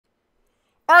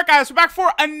Alright guys, we're back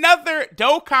for another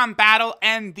Dokkan battle,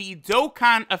 and the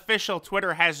Dokkan official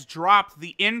Twitter has dropped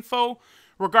the info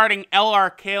regarding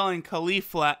LR Kale and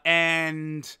CAULIFLA,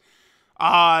 and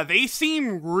they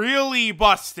seem really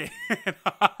busted.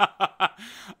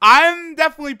 I'm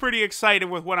definitely pretty excited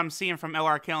with what I'm seeing from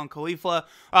LR Kale and CAULIFLA.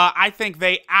 I think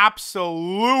they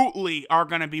absolutely are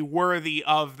going to be worthy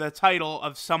of the title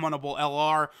of Summonable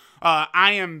LR.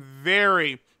 I am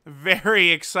very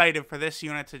excited for this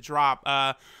unit to drop.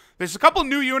 There's a couple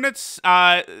new units.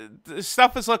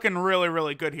 Stuff is looking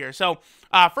really good here. So,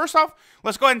 first off,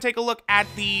 let's go ahead and take a look at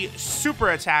the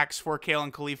super attacks for Kale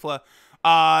and CAULIFLA.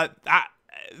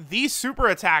 These super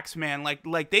attacks, man,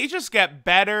 like they just get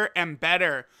better and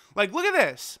better. Like, look at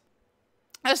this.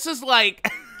 This is like...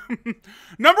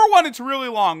 Number one, it's really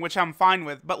long, which I'm fine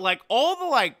with. But, like, all the,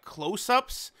 like,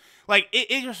 close-ups... Like,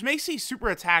 it just makes these super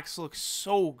attacks look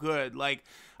so good. Like,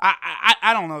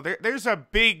 I don't know. There's a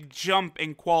big jump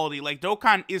in quality. Like,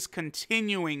 Dokkan is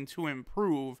continuing to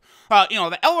improve. You know,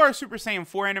 the LR Super Saiyan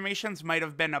 4 animations might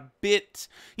have been a bit,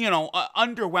 you know,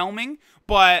 underwhelming.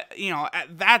 But, you know,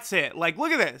 that's it. Like,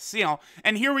 look at this, you know.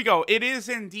 And here we go. It is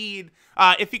indeed...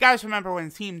 if you guys remember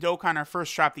when Team Dokkan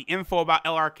first dropped the info about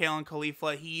LR Kale and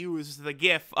CAULIFLA, he used the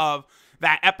gif of...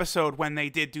 that episode when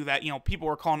they did do that, you know, people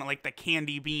were calling it like the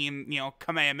candy beam, you know,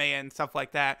 Kamehameha and stuff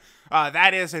like that.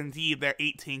 That is indeed their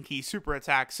 18-key super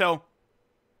attack. So,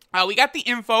 we got the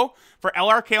info for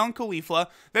LR Kale and CAULIFLA.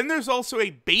 Then there's also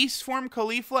a base form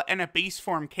CAULIFLA and a base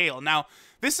form Kale. Now,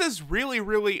 this is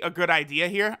really a good idea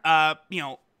here. You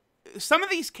know, some of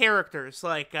these characters,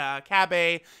 like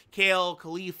Kabe, Kale,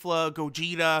 CAULIFLA,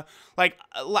 Gogeta, like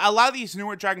a lot of these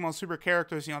newer Dragon Ball Super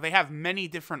characters, you know, they have many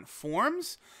different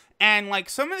forms. And, like,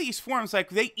 some of these forms,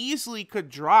 like, they easily could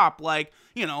drop, like,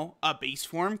 you know, a base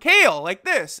form Kale, like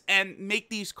this, and make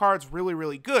these cards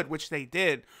really good, which they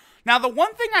did. Now, the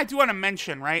one thing I do want to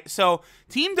mention, right, so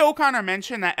Team Dokkan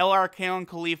mentioned that LR Kale and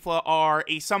CAULIFLA are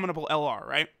a summonable LR,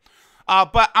 right?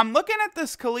 But I'm looking at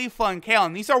this CAULIFLA and Kale,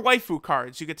 and these are waifu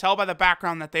cards. You can tell by the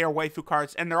background that they are waifu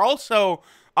cards, and they're also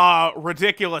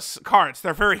ridiculous cards.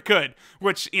 They're very good,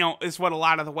 which, you know, is what a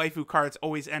lot of the waifu cards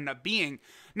always end up being.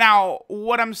 Now,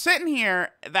 what I'm sitting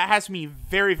here that has me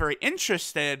very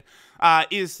interested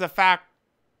is the fact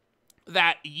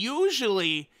that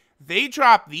usually they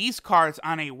drop these cards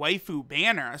on a waifu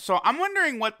banner. So I'm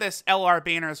wondering what this LR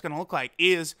banner is going to look like.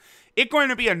 Is it going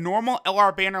to be a normal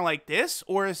LR banner like this,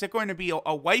 or is it going to be a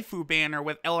waifu banner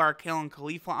with LR Kale and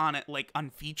CAULIFLA on it, like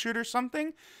unfeatured or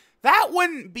something? That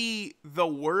wouldn't be the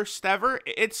worst ever.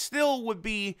 It still would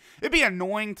be, it'd be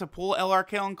annoying to pull LR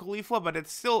Kale and CAULIFLA, but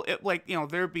it's still, like, you know,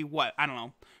 there'd be what, I don't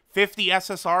know, 50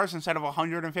 SSRs instead of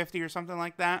 150 or something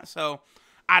like that. So,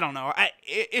 I don't know.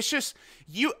 It's just,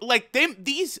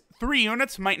 these three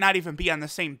units might not even be on the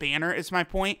same banner, is my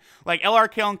point. Like,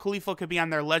 LR Kale and CAULIFLA could be on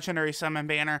their Legendary Summon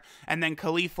banner, and then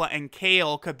CAULIFLA and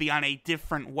Kale could be on a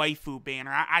different waifu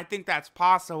banner. I think that's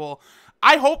possible.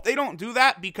 I hope they don't do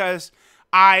that, because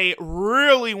I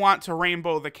really want to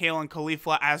rainbow the Kale and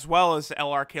CAULIFLA as well as the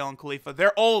LR Kale and CAULIFLA.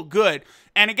 They're all good.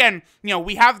 And again, you know,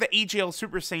 we have the AGL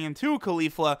Super Saiyan 2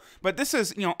 CAULIFLA, but this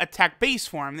is, you know, a tech base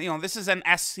form. You know, this is an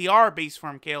SCR base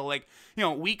form Kale. Like, you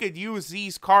know, we could use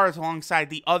these cards alongside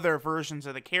the other versions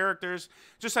of the characters.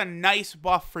 Just a nice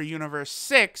buff for Universe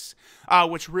 6,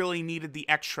 which really needed the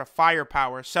extra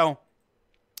firepower. So,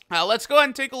 let's go ahead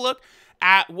and take a look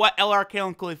at what LR Kale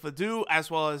and CAULIFLA do, as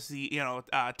well as the, you know,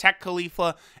 Tech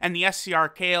CAULIFLA and the SCR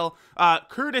Kale,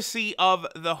 courtesy of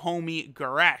the homie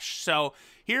Garesh. So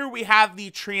here we have the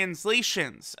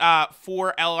translations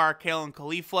for LR Kale and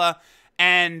CAULIFLA,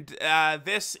 and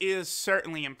this is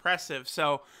certainly impressive.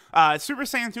 So Super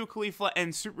Saiyan 2 CAULIFLA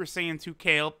and Super Saiyan 2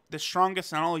 Kale, the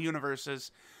strongest in all universes.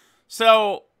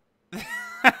 So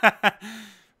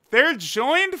they're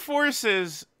joined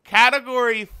forces,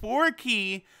 category 4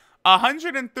 key,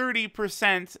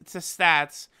 130% to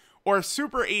stats, or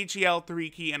Super AGL 3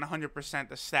 key and 100%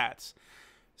 to stats.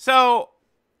 So,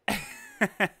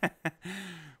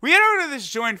 we head over to this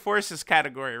Joined Forces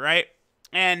category, right?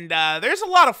 And there's a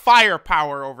lot of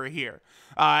firepower over here.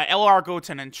 LR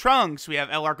Goten and Trunks, we have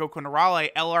LR Goku and Raleigh,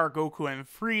 LR Goku and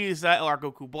Frieza, LR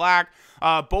Goku Black,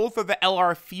 both of the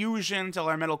LR Fusions,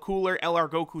 LR Metal Cooler, LR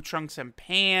Goku, Trunks, and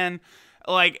Pan.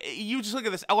 Like, you just look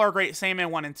at this LR Great Saiyaman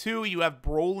 1 and 2, you have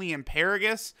Broly and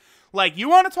Paragus. Like, you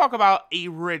want to talk about a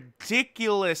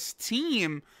ridiculous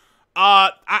team.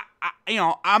 You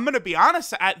know, I'm going to be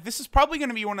honest, this is probably going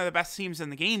to be one of the best teams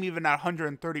in the game, even at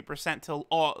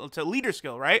 130% to leader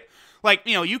skill, right? Like,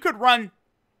 you know, you could run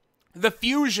The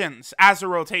fusions as a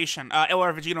rotation,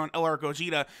 LR Vegeta and LR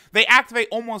Gogeta, they activate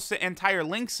almost the entire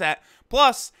link set.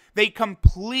 Plus, they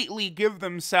completely give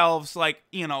themselves, like,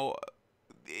 you know,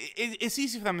 it's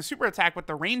easy for them to super attack with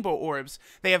the rainbow orbs.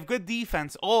 They have good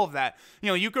defense, all of that. You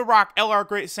know, you could rock LR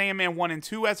Great Saiyaman 1 and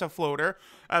 2 as a floater,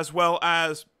 as well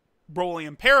as Broly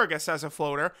and Paragus as a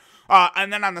floater.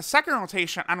 And then on the second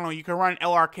rotation, I don't know, you could run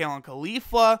LR Kale and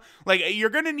Caulifla. Like, you're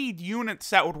going to need units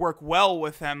that would work well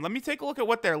with them. Let me take a look at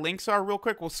what their links are real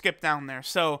quick. We'll skip down there.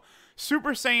 So, Super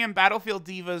Saiyan, Battlefield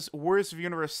Divas, Warriors of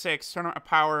Universe 6, Tournament of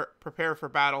Power, Prepare for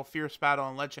Battle, Fierce Battle,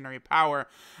 and Legendary Power.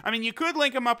 I mean, you could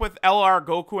link them up with LR,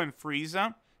 Goku, and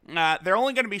Frieza. They're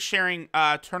only going to be sharing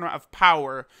Tournament of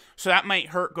Power, so that might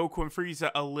hurt Goku and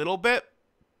Frieza a little bit.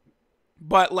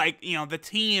 But, like, you know, the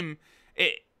team,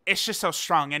 it's just so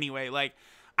strong anyway. Like,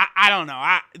 I don't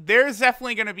know. There's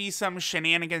definitely going to be some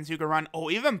shenanigans you can run. Oh,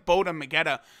 even Boda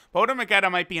Magetta. Boda Magetta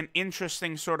might be an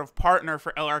interesting sort of partner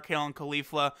for LR Kale and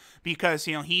Caulifla because,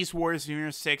 you know, he's Warriors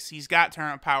Junior 6. He's got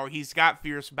Tournament Power. He's got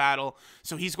Fierce Battle.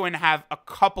 So he's going to have a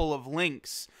couple of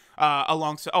links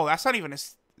alongside. Oh, that's not even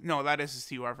his. No, that is his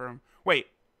TUR for him. Wait.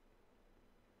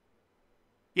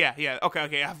 Yeah.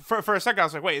 Okay. For a second, I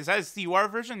was like, wait, is that his TUR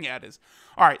version? Yeah, it is.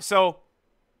 All right, so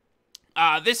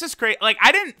this is great. Like,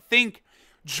 I didn't think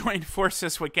Joint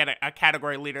Forces would get a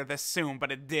category leader this soon,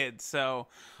 but it did. So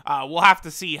we'll have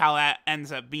to see how that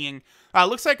ends up being.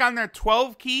 Looks like on their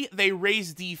 12 key, they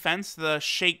raise defense, the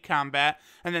Shake Combat.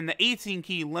 And then the 18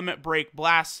 key Limit Break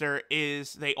Blaster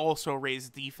is they also raise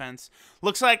defense.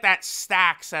 Looks like that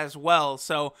stacks as well.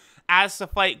 So as the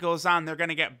fight goes on, they're going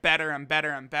to get better and better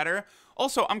and better.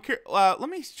 Also, let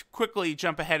me quickly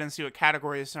jump ahead and see what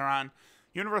categories they're on.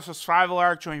 Universal Survival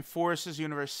Arc, Joint Forces,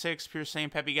 Universe 6, Pure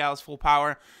Saiyan, Peppy Gals, Full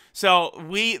Power. So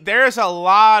there's a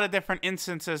lot of different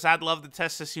instances I'd love to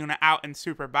test this unit out in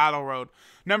Super Battle Road.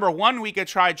 Number one, we could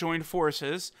try Joint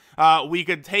Forces. We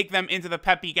could take them into the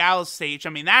Peppy Gals stage.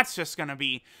 I mean, that's just going to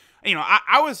be, you know,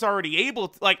 I was already able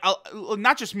to, like,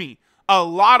 not just me, a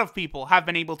lot of people have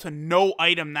been able to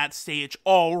no-item that stage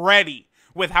already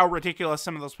with how ridiculous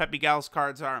some of those Peppy Gals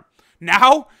cards are.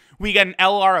 Now, we get an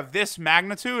LR of this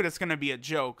magnitude, it's going to be a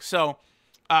joke. So,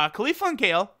 Caulifla and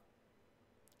Kale,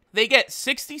 they get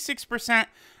 66%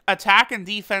 attack and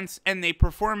defense, and they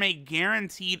perform a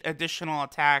guaranteed additional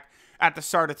attack at the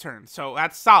start of turn. So,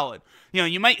 that's solid. You know,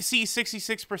 you might see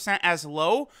 66% as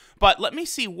low, but let me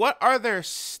see, what are their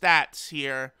stats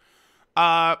here?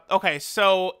 Okay,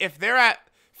 so if they're at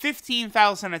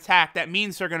 15,000 attack, that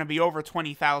means they're going to be over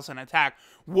 20,000 attack.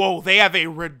 Whoa, they have a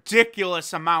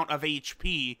ridiculous amount of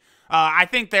HP. I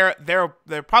think they're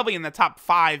probably in the top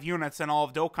 5 units in all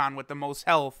of Dokkan with the most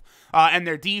health. And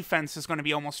their defense is going to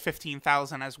be almost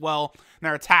 15,000 as well. And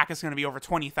their attack is going to be over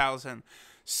 20,000.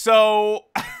 So,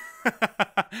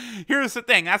 here's the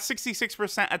thing. That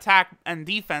 66% attack and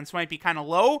defense might be kind of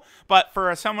low, but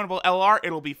for a summonable LR,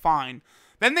 it'll be fine.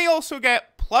 Then they also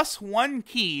get +1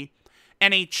 key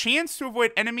and a chance to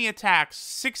avoid enemy attacks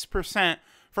 6%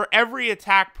 for every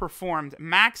attack performed.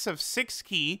 Max of 6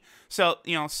 key. So,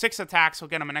 you know, 6 attacks will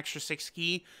get them an extra 6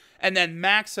 key. And then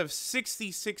max of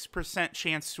 66%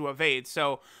 chance to evade.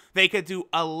 So they could do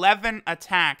 11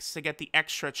 attacks to get the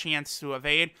extra chance to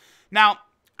evade. Now,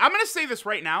 I'm going to say this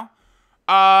right now.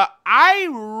 I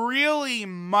really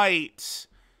might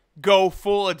go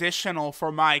full additional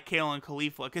for my Kale and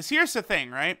Caulifla. Because here's the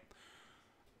thing, right?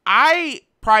 I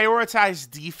prioritize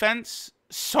defense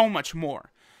so much more.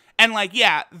 And, like,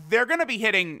 yeah, they're going to be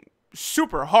hitting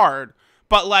super hard,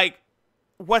 but, like,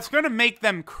 what's going to make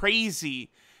them crazy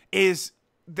is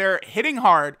they're hitting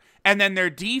hard, and then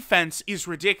their defense is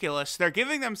ridiculous. They're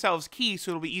giving themselves keys,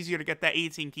 so it'll be easier to get that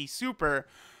 18 key super.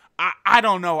 I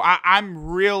don't know.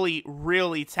 I'm really,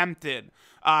 really tempted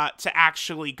to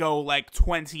actually go like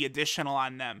 20 additional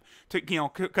on them, to, you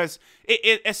know, because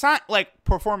it's not like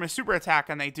perform a super attack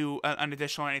and they do an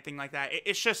additional or anything like that.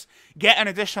 It's just get an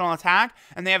additional attack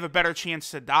and they have a better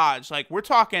chance to dodge. Like, we're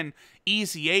talking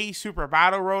Easy A, Super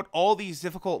Battle Road, all these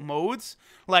difficult modes.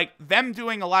 Like, them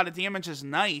doing a lot of damage is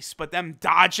nice, but them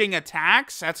dodging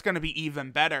attacks, that's going to be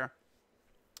even better.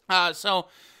 So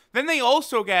then they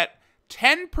also get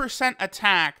 10%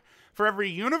 attack for every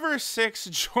Universe 6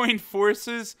 Joint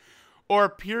Forces or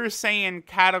Pure Saiyan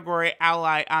category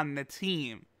ally on the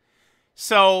team.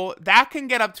 So that can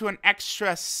get up to an extra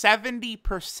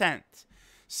 70%.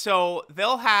 So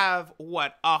they'll have,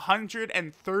 what,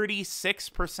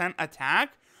 136%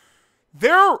 attack?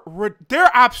 They're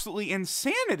absolutely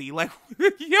insanity. Like,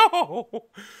 yo,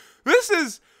 this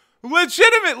is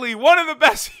legitimately one of the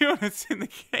best units in the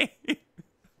game.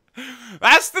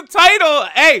 That's the title.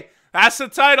 Hey, that's the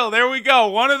title. There we go.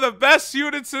 One of the best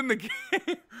units in the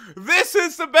game. this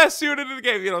is the best unit in the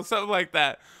game, you know, something like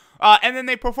that. And then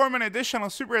they perform an additional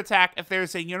super attack if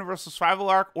there's a Universal Survival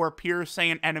Arc or Pure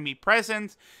Saiyan enemy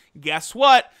present. Guess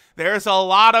what? There's a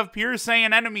lot of Pure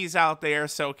Saiyan enemies out there,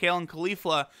 so Kale and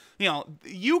Caulifla, you know,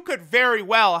 you could very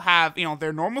well have, you know,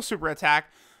 their normal super attack,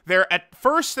 their at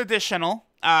first additional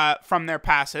from their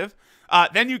passive,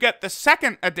 then you get the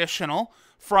second additional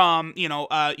from, you know,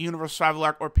 Universal Survival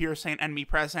Arc or Pure Saiyan enemy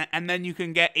present, and then you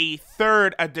can get a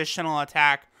third additional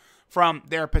attack from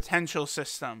their potential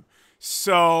system.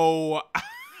 So,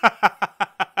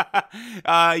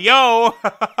 yo,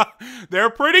 they're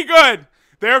pretty good.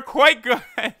 They're quite good.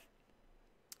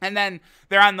 And then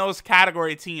they're on those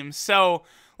category teams. So,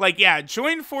 like, yeah,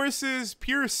 Join Forces,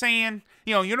 Pure Saiyan,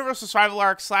 you know, Universal Survival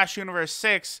Arc / Universe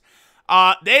 6,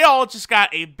 they all just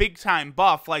got a big-time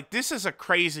buff. Like, this is a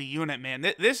crazy unit, man.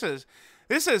 This is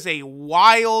a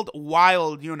wild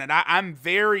unit. I'm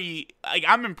very, like,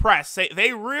 I'm impressed.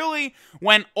 They really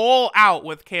went all out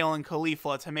with Kale and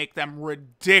Caulifla to make them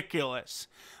ridiculous.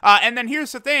 And then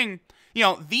here's the thing, you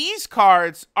know, these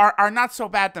cards are not so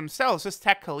bad themselves. This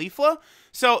Tech Caulifla.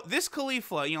 So this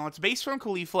Caulifla, you know, it's based from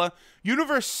Caulifla,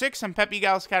 Universe 6 and Peppy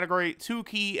Gal's category, 2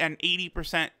 key and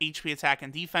 80% HP attack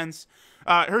and defense.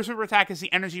 Her super attack is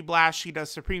the Energy Blast. She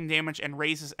does supreme damage and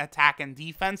raises attack and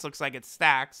defense. Looks like it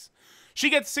stacks. She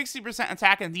gets 60%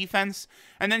 attack and defense,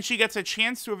 and then she gets a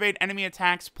chance to evade enemy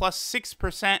attacks plus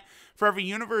 6% for every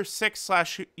Universe 6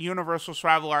 / Universal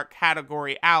Survival Arc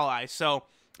category ally. So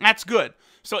that's good.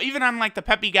 So even on like the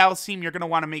Peppy Gals team, you're going to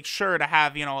want to make sure to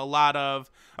have, you know, a lot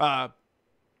of,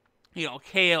 you know,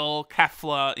 Kale,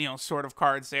 Kefla, you know, sort of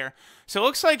cards there. So it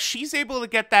looks like she's able to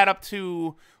get that up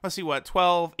to, let's see what,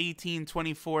 12, 18,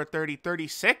 24, 30,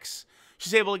 36?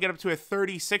 She's able to get up to a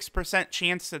 36%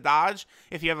 chance to dodge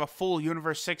if you have a full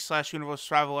Universe 6 / Universal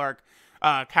Survival Arc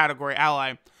category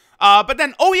ally. But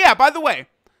then, oh yeah, by the way,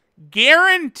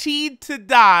 guaranteed to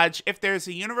dodge if there's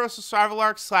a Universal Survival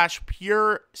Arc /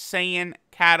 Pure Saiyan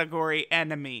category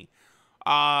enemy.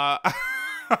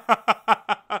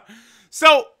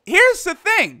 So here's the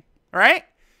thing, right?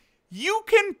 You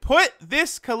can put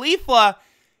this Caulifla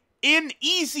in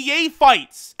EZA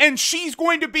fights, and she's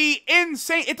going to be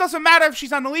insane. It doesn't matter if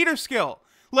she's on the leader skill.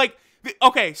 Like,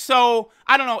 okay, so,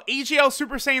 I don't know, AGL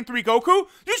Super Saiyan 3 Goku, you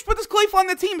just put this Caulifla on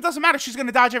the team, it doesn't matter, she's going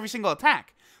to dodge every single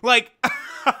attack. Like,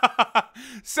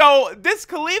 so, this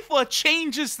Caulifla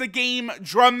changes the game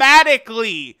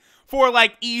dramatically for,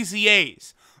 like,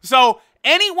 EZAs. So,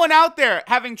 anyone out there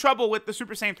having trouble with the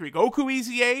Super Saiyan 3 Goku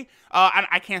EZA,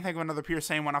 I can't think of another Pure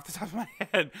Saiyan one off the top of my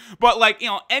head, but, like, you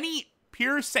know, any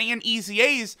Pure Saiyan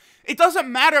EZAs, it doesn't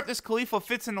matter if this Caulifla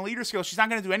fits in the leader skill. She's not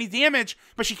going to do any damage,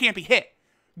 but she can't be hit.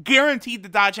 Guaranteed to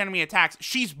dodge enemy attacks.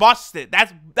 She's busted.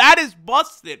 That is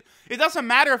busted. It doesn't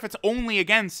matter if it's only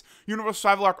against Universal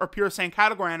Survival Arc or Pure Saiyan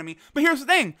category enemy. But here's the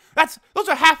thing. Those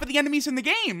are half of the enemies in the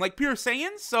game, like Pure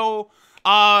Saiyans. So,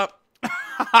 you know,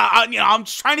 I'm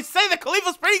just trying to say that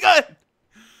Caulifla's pretty good.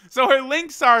 So her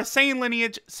links are Saiyan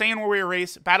Lineage, Saiyan Warrior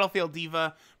Race, Battlefield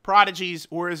Diva, Prodigies,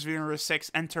 Warriors of Universe 6,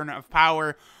 and Tournament of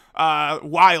Power,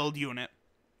 Wild unit.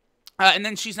 And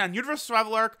then she's on Universal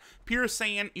Survival Arc, Pure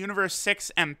Saiyan, Universe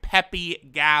 6, and Peppy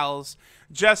Gals.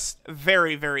 Just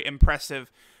very, very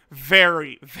impressive.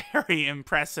 Very, very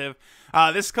impressive.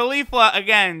 This Caulifla,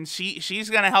 again, she's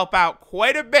going to help out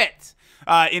quite a bit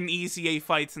in EZA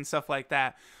fights and stuff like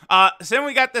that. So then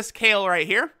we got this Kale right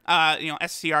here, you know,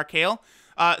 SCR Kale.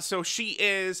 So she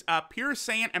is Pure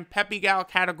Saiyan and Peppy Gal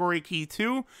category key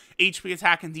 2, HP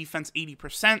attack and defense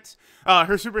 80%.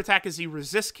 Her super attack is the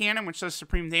Resist Cannon, which does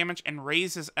supreme damage and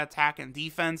raises attack and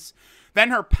defense.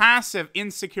 Then her passive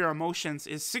Insecure Emotions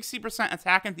is 60%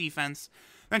 attack and defense.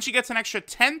 Then she gets an extra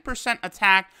 10%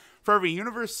 attack for every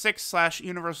Universe 6 /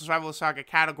 Universal Survival Saga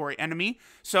category enemy.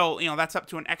 So, you know, that's up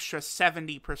to an extra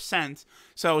 70%.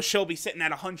 So she'll be sitting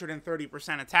at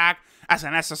 130% attack. As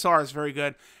an SSR is very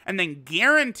good. And then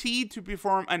guaranteed to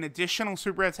perform an additional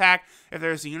super attack if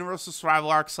there's a Universal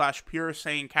Survival Arc / Pure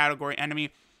Saiyan category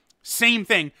enemy. Same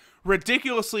thing.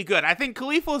 Ridiculously good. I think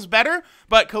Caulifla is better,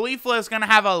 but Caulifla is going to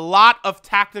have a lot of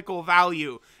tactical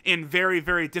value in very,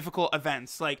 very difficult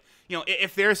events. Like, you know,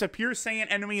 if there's a Pure Saiyan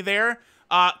enemy there,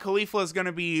 Caulifla is going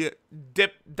to be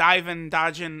diving,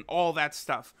 dodging, all that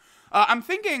stuff. I'm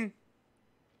thinking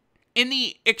in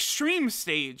the extreme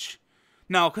stage,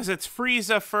 no, because it's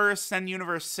Frieza first, then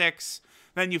Universe 6,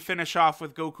 then you finish off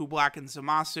with Goku Black and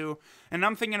Zamasu. And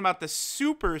I'm thinking about the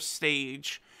super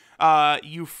stage,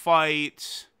 you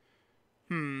fight...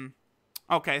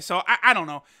 Okay, so I don't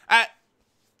know.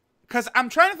 Because I'm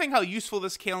trying to think how useful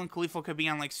this Kale and Caulifla could be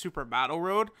on, like, Super Battle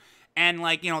Road. And,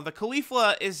 like, you know, the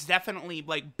Caulifla is definitely,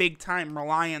 like, big-time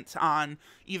reliant on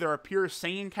either a pure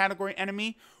Saiyan category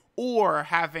enemy or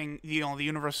having, you know, the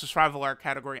Universal Survival Art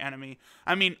category enemy.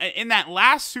 I mean, in that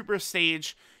last super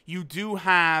stage, you do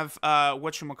have,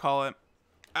 whatchamacallit,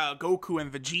 Goku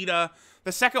and Vegeta.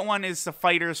 The second one is the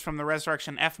fighters from the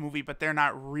Resurrection F movie, but they're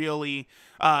not really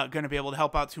going to be able to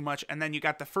help out too much. And then you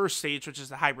got the first stage, which is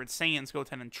the Hybrid Saiyans,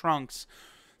 Goten and Trunks.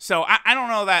 So I don't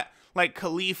know that, like,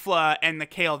 Caulifla and the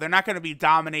Kale, they're not going to be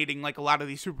dominating, like, a lot of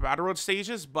these Super Battle Road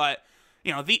stages, but,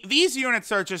 you know, these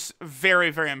units are just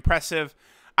very, very impressive.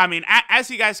 I mean,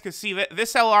 as you guys can see,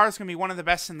 this LR is going to be one of the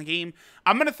best in the game.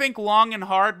 I'm going to think long and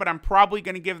hard, but I'm probably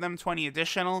going to give them 20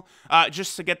 additional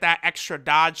just to get that extra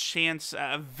dodge chance.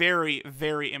 A very,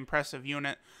 very impressive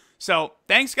unit. So,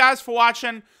 thanks, guys, for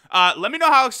watching. Let me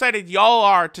know how excited y'all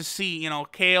are to see, you know,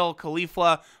 Kale,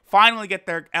 Caulifla finally get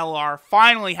their LR,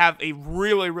 finally have a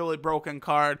really, really broken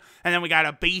card, and then we got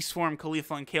a base form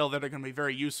Caulifla and Kale that are going to be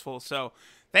very useful. So,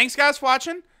 thanks, guys, for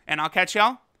watching, and I'll catch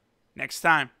y'all next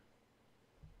time.